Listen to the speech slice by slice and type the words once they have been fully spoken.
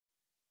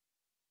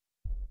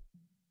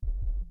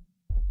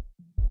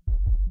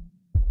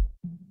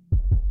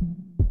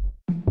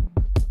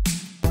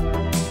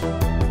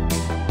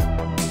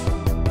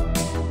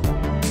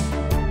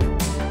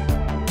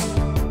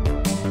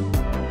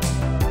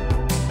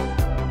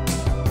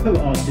Hello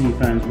RC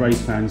fans,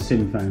 race fans,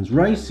 sim fans,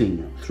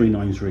 Racing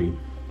 393.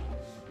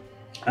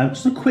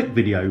 Just a quick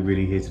video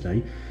really here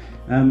today.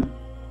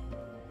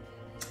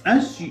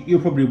 As you're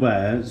probably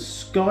aware,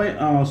 Sky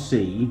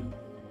RC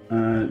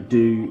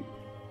do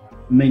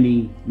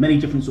many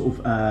different sort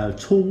of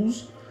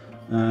tools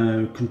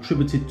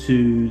contributed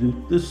to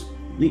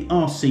the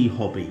RC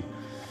hobby.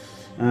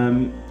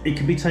 It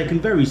can be taken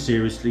very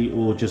seriously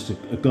or just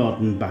a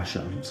garden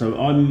basher. So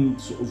I'm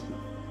sort of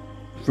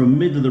from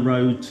mid of the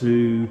road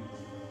to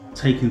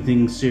taking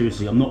things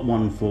seriously. I'm not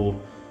one for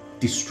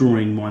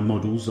destroying my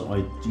models that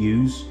I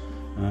use.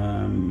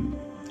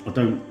 I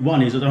don't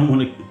want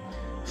to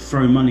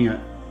throw money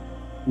at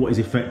what is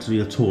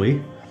effectively a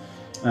toy.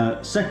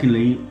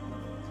 Secondly,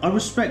 I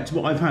respect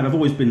what I've had. I've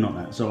always been like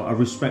that, so I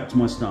respect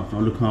my stuff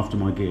and I look after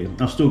my gear.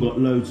 I've still got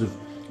loads of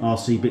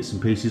RC bits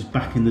and pieces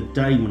back in the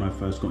day when I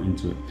first got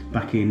into it,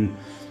 back in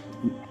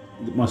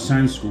my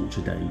Sand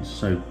Scorcher days.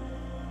 So,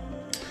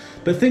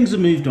 but things have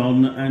moved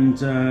on,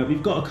 and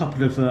we've got a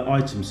couple of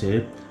items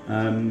here.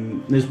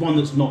 There's one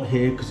that's not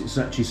here because it's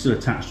actually still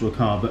attached to a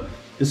car, but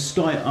the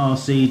Sky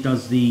RC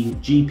does the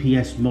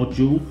GPS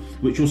module,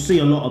 which you'll see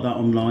a lot of that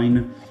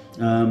online.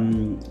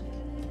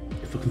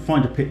 If I can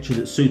find a picture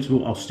that's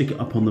suitable, I'll stick it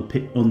up on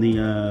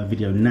the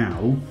video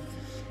now.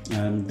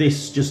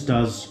 This just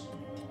does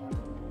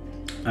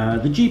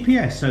the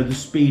GPS, so the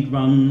speed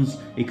runs.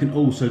 It can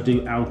also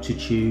do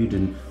altitude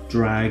and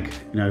drag,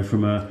 you know,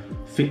 from a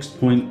fixed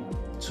point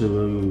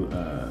to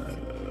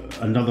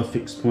another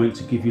fixed point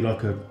to give you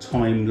like a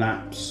time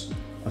lapse,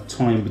 a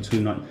time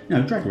between, like, you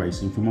know, drag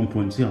racing from one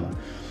point to the other.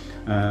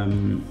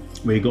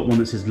 Where you got one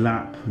that says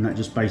lap, and that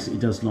just basically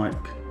does like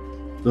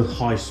the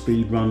high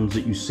speed runs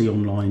that you see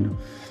online,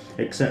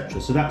 etc.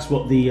 So that's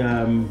what the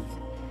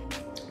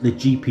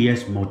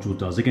GPS module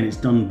does. Again, it's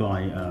done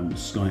by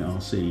Sky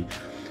RC.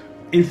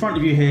 In front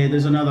of you here,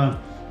 there's another.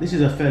 This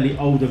is a fairly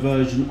older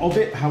version of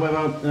it.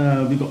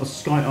 However, we've got a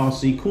Sky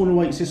RC corner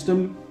weight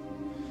system.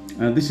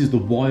 This is the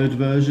wired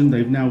version.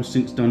 They've now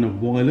since done a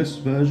wireless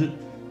version.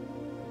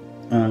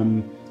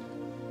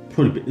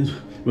 Probably,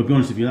 we'll be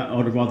honest with you,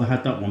 I'd have rather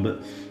had that one,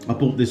 but I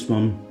bought this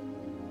one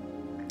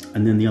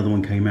and then the other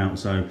one came out,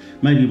 so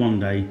maybe one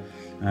day.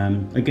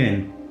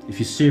 Again, if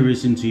you're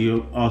serious into your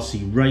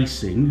RC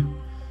racing,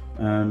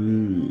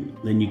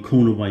 then your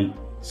corner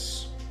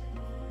weights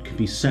can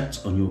be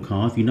set on your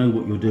car if you know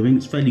what you're doing.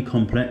 It's fairly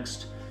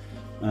complex.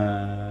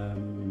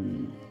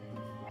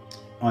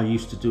 I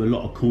used to do a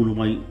lot of corner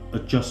weight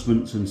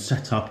adjustments and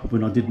setup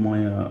when I did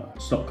my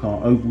stock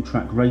car oval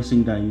track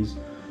racing days.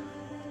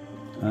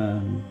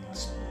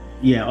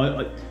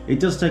 Yeah, it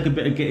does take a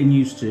bit of getting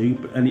used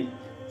to, and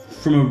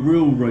from a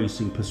real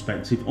racing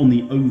perspective on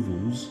the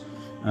ovals,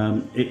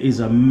 it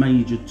is a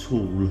major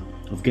tool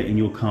of getting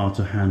your car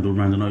to handle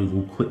around an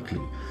oval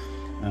quickly.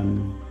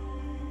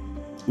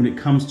 When it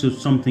comes to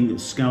something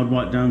that's scaled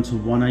right down to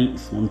 1/8,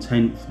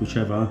 1/10,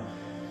 whichever,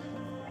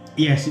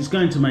 yes, it's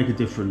going to make a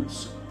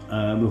difference.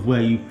 Of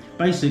where you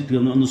basically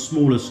on the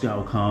smaller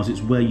scale cars,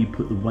 it's where you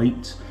put the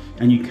weight,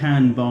 and you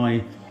can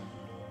buy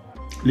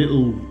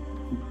little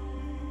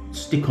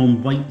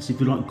stick-on weights,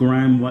 if you like,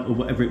 gram weight or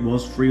whatever it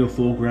was, 3 or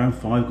 4 gram,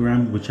 5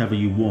 gram, whichever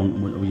you want,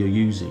 whatever you're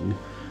using,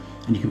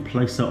 and you can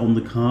place that on the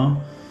car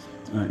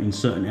in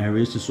certain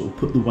areas to sort of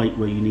put the weight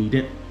where you need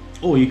it.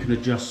 Or you can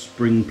adjust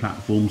spring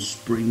platforms,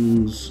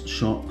 springs,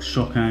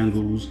 shock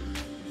angles,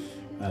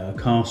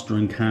 caster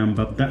and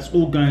camber. That's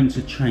all going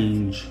to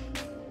change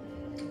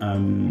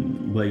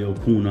where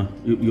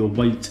your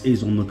weight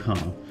is on the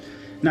car.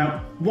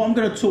 Now, what I'm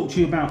going to talk to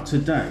you about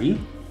today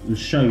and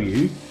show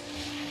you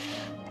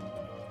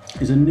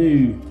is a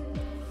new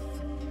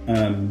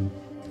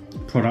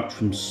product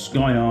from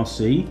Sky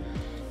RC,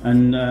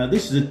 and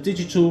this is a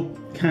digital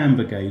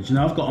camber gauge.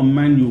 Now, I've got a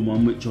manual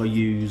one which I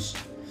use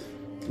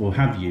or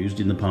have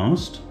used in the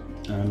past,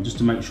 just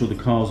to make sure the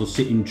cars are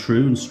sitting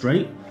true and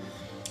straight.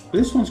 But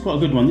this one's quite a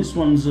good one. This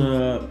one's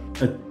a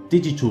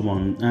digital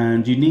one,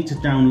 and you need to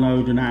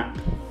download an app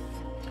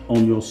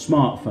on your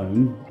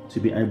smartphone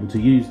to be able to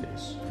use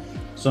this.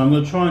 So I'm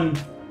going to try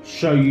and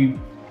show you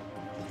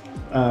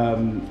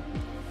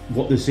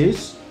what this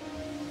is,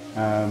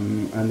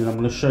 and then I'm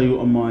going to show you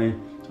on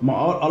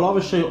I'll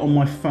either show you on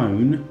my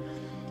phone,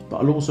 but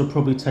I'll also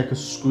probably take a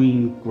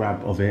screen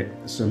grab of it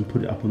and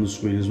put it up on the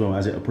screen as well,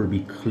 as it'll probably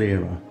be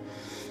clearer.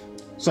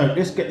 So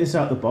let's get this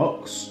out of the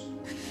box.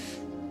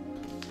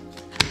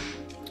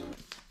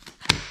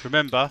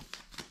 Remember,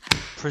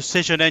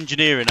 precision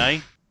engineering, eh?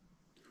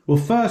 Well,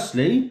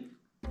 firstly,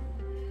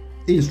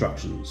 the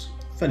instructions.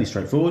 Fairly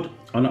straightforward.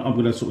 I'm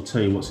going to sort of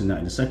tell you what's in that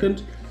in a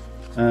second.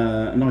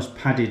 A nice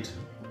padded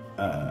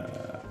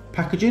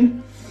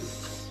packaging.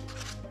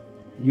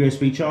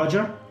 USB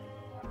charger.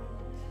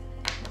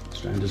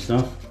 Standard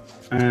stuff.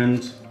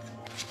 And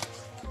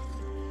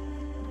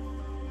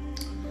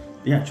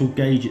the actual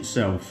gauge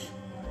itself.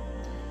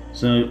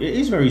 So it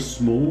is very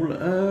small.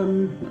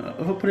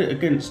 If I put it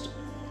against,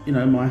 you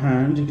know, my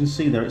hand, you can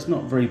see there it's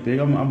not very big.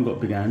 I haven't got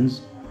big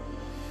hands.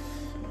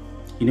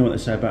 You know what they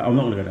say about, I'm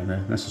not going to go down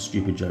there, that's a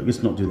stupid joke,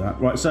 let's not do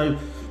that. Right, so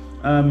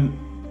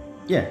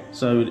yeah,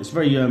 so it's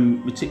very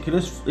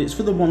meticulous. It's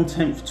for the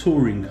 1/10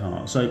 touring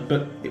car. So,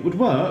 but it would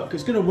work.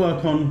 It's going to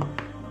work on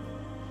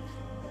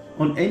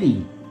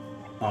any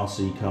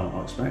RC car,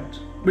 I expect.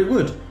 But it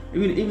would,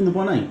 even the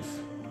 1/8.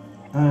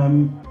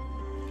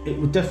 It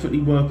would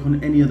definitely work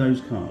on any of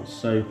those cars.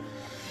 So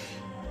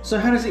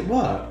how does it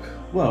work?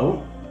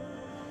 Well,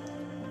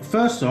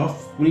 first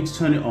off, we need to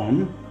turn it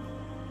on,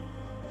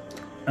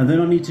 and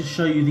then I need to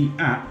show you the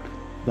app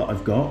that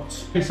I've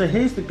got. Okay, so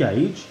here's the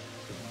gauge.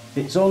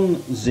 It's on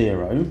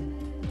 0,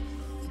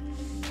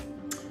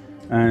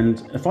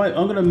 and if I'm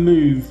going to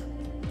move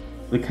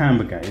the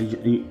camber gauge,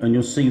 and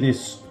you'll see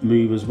this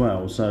move as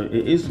well. So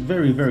it is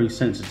very, very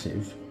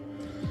sensitive.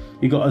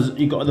 You got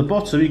at the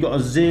bottom, you got a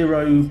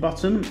 0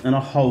 button and a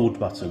hold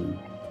button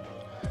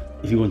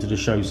if you wanted to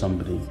show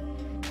somebody,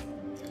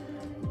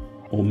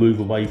 or move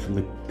away from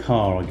the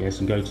car, I guess,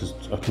 and go to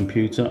a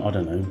computer. I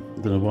don't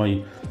know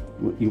why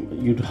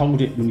you'd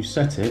hold it when you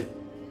set it,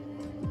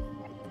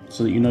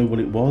 so that you know what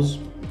it was.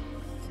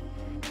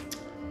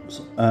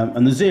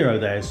 And the 0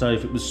 there, so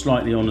if it was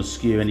slightly on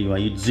askew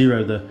anyway, you'd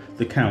 0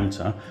 the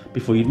counter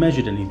before you'd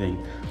measured anything.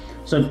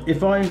 So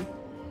if I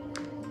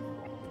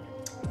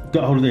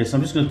got hold of this,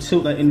 I'm just going to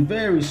tilt that in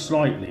very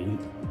slightly.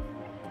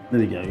 There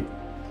we go.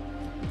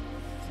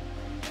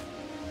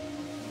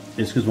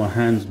 It's because my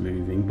hand's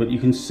moving, but you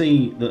can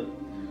see that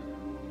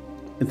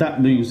if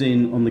that moves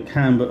in on the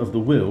camber of the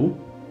wheel,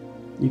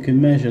 you can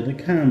measure the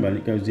camber, and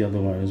it goes the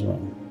other way as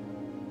well.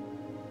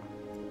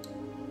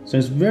 So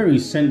it's very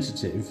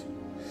sensitive.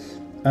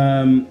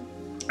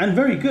 And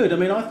very good. I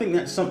mean, I think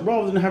that's something,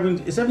 rather than having,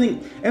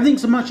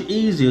 everything's much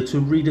easier to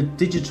read a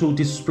digital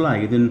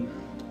display than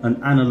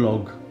an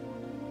analog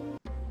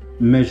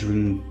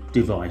measuring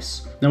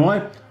device. Now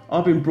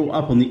I've been brought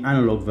up on the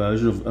analog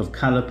version of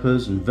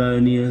calipers and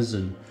verniers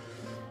and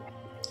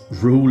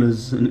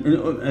rulers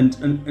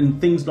and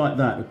things like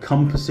that,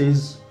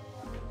 compasses,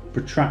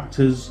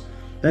 protractors.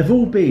 They've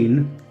all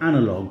been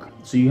analog,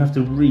 so you have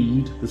to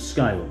read the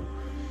scale.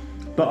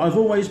 But I've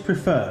always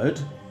preferred,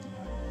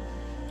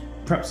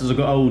 perhaps as I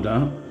got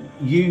older,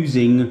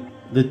 using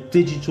the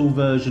digital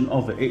version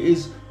of it. It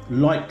is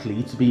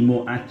likely to be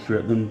more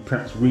accurate than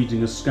perhaps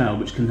reading a scale,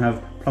 which can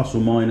have plus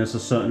or minus a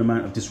certain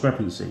amount of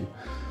discrepancy.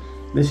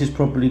 This is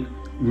probably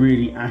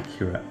really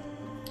accurate,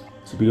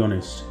 to be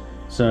honest.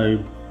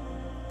 So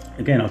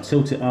again, I'll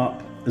tilt it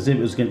up as if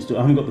it was against,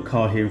 I haven't got the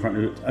car here in front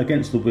of it,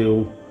 against the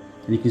wheel,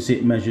 and you can see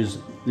it measures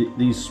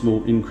these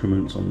small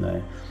increments on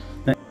there.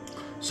 Now,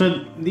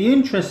 so the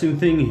interesting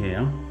thing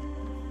here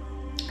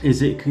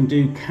is it can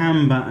do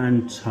camber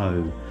and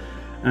tow,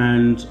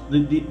 and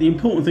the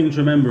important thing to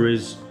remember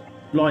is,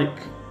 like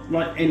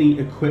any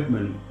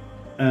equipment,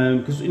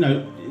 because you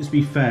know, let's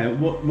be fair,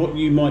 what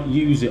you might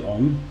use it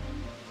on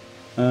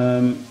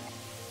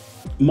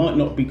might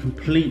not be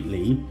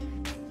completely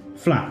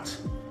flat.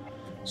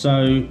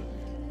 So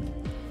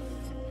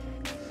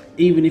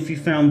even if you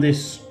found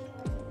this,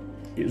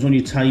 it was on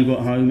your table at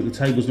home, the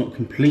table's not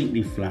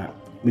completely flat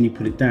when you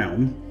put it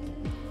down,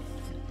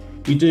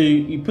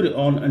 you put it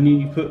on and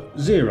you put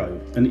 0,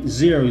 and it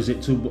zeroes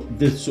it to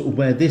this sort of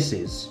where this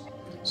is.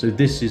 So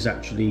this is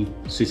actually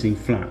sitting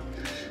flat.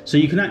 So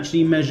you can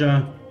actually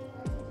measure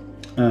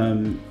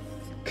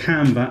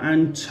camber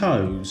and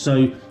tow.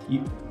 So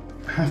you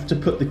have to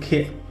put the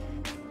kit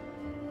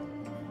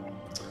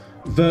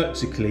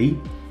vertically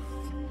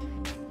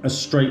as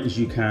straight as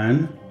you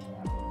can,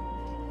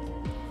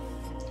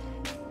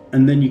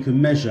 and then you can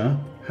measure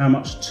how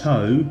much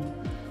tow,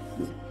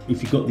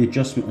 if you've got the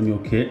adjustment on your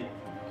kit,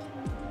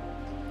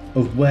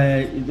 of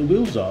where the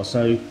wheels are.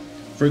 So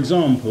for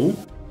example,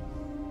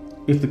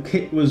 if the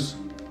kit was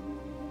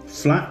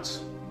flat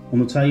on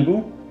the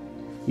table,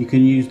 you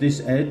can use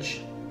this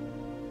edge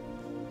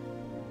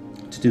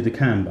to do the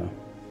camber.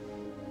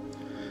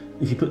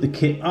 If you put the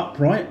kit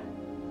upright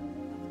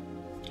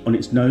on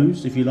its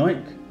nose, if you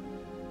like,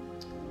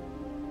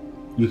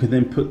 you can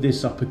then put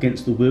this up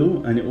against the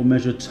wheel and it will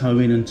measure toe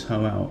in and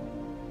toe out.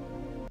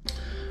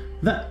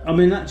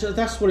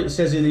 That's what it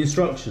says in the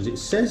instructions. It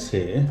says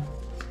here,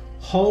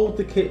 hold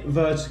the kit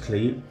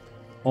vertically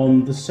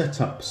on the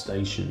setup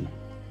station.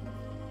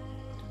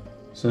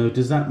 So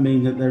does that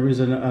mean that there is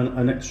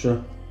an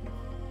extra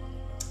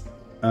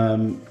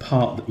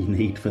part that you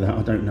need for that?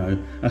 I don't know.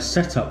 A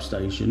setup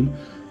station,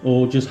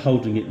 or just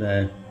holding it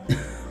there? I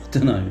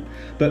don't know.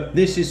 But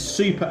this is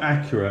super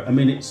accurate. I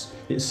mean,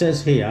 it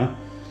says here,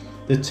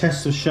 the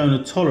tests have shown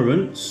a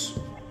tolerance.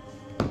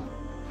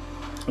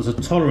 There's a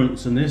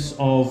tolerance in this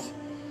of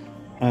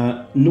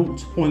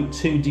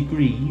 0.2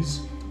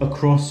 degrees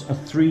across a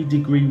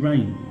 3-degree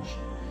range,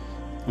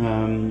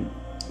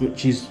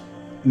 which is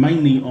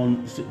mainly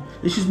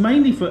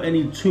mainly for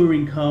any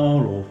touring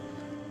car or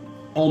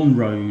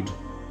on-road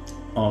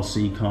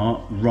RC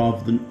car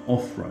rather than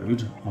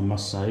off-road, I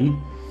must say.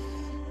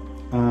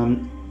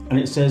 And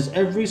it says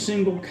every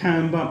single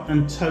camber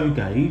and tow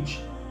gauge,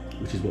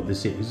 which is what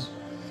this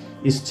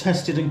is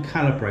tested and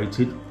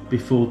calibrated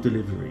before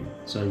delivery.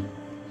 So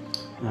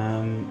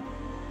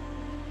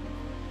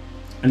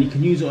and you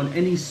can use it on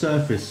any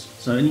surface,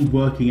 so any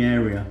working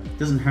area. It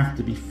doesn't have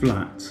to be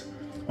flat.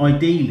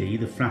 Ideally,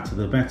 the flatter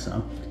the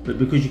better, but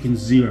because you can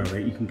zero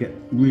it, you can get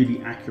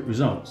really accurate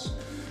results.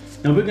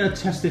 Now we're going to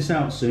test this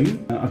out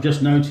soon. I've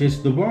just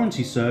noticed the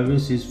warranty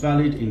service is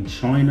valid in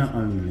China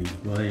only.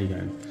 Well, there you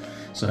go.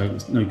 So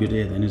it's no good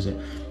here then, is it?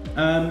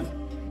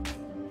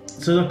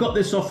 So I've got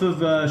this off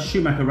of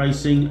Schumacher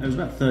Racing. It was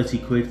about 30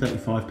 quid,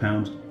 35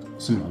 pounds,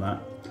 something like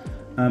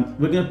that.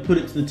 We're going to put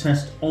it to the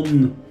test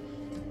on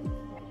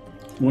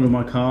one of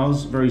my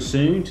cars very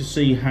soon to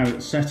see how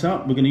it's set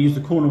up. We're going to use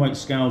the corner weight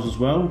scales as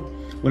well.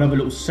 We'll have a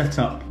little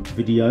setup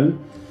video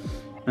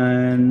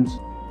and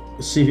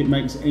see if it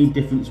makes any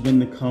difference when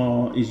the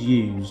car is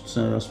used.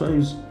 So I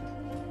suppose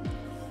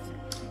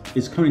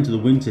it's coming into the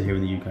winter here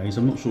in the UK,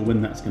 so I'm not sure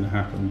when that's going to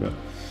happen. But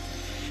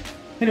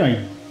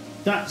anyway,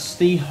 that's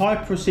the high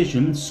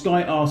precision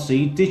Sky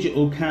RC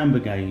digital camber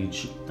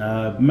gauge,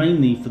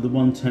 mainly for the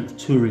 1/10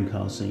 touring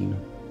car scene.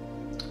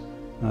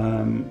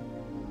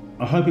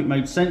 I hope it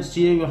made sense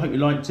to you. I hope you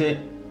liked it,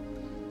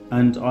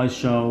 and I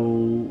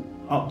shall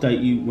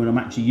update you when I'm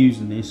actually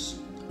using this.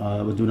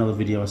 We'll do another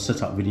video, a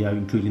setup video,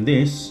 including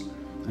this,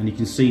 and you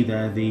can see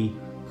there the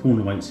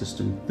corner weight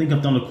system. I think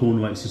I've done a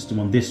corner weight system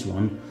on this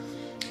one,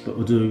 but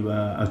we'll do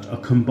a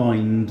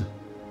combined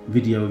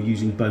video of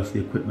using both the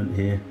equipment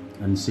here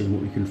and seeing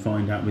what we can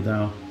find out with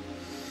our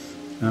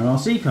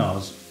RC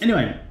cars.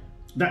 Anyway,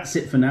 that's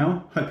it for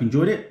now. Hope you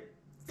enjoyed it.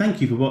 Thank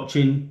you for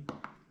watching,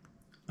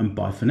 and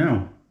bye for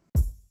now.